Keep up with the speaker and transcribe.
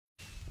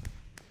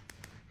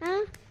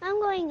I'm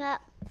going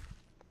up.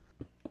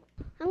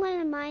 I'm going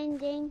to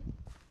minding.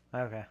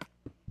 Okay.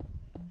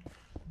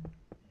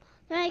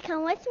 You want to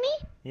come with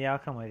me? Yeah, I'll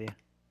come with you.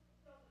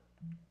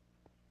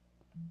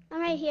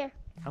 I'm right here.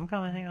 I'm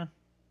coming, hang on.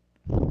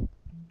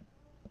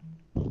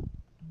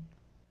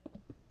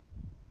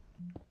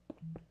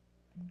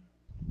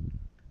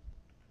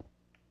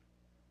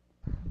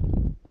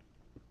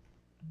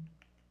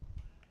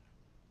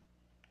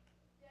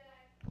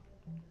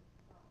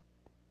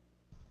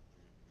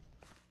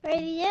 What are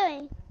you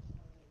doing?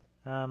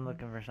 I'm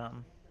looking for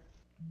something.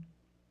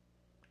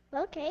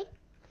 Okay.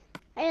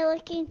 Are you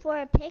looking for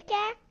a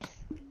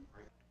pickaxe?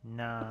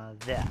 Nah,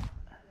 that.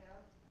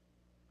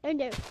 Oh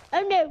no.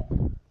 Oh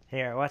no.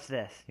 Here, watch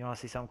this. You want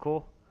to see something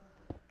cool?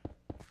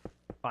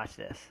 Watch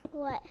this.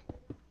 What?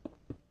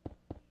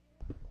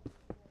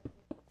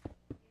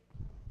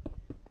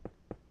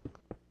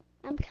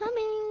 I'm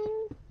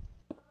coming.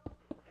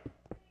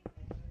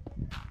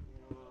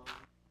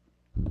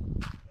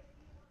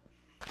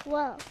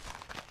 Whoa.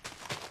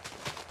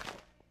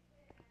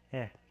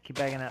 Here, keep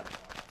bagging up.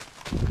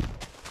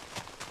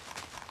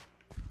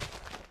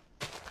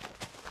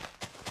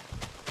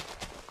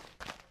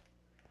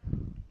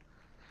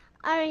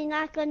 Are you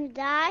not going to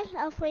die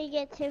if we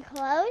get too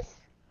close?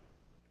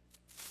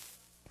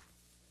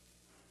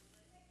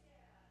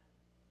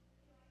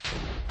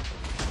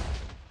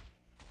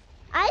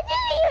 I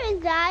didn't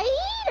even die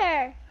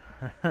either.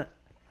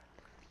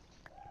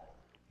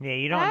 Yeah,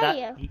 you Where don't are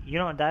die. You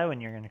don't die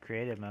when you're in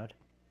creative mode.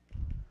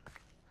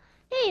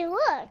 Hey,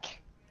 look.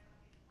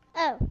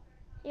 Oh,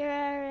 you're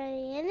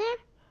already in there?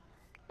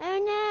 Oh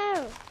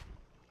no.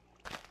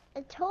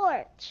 A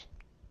torch.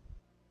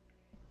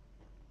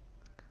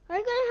 We're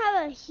going to have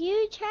a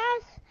huge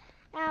house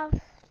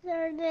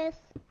after this.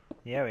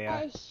 Yeah, we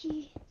are.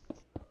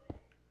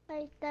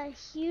 Like the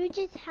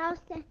hugest house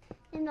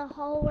in the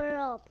whole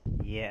world.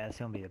 Yeah, it's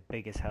gonna be the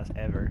biggest house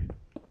ever.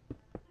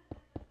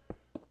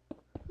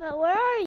 But where are you?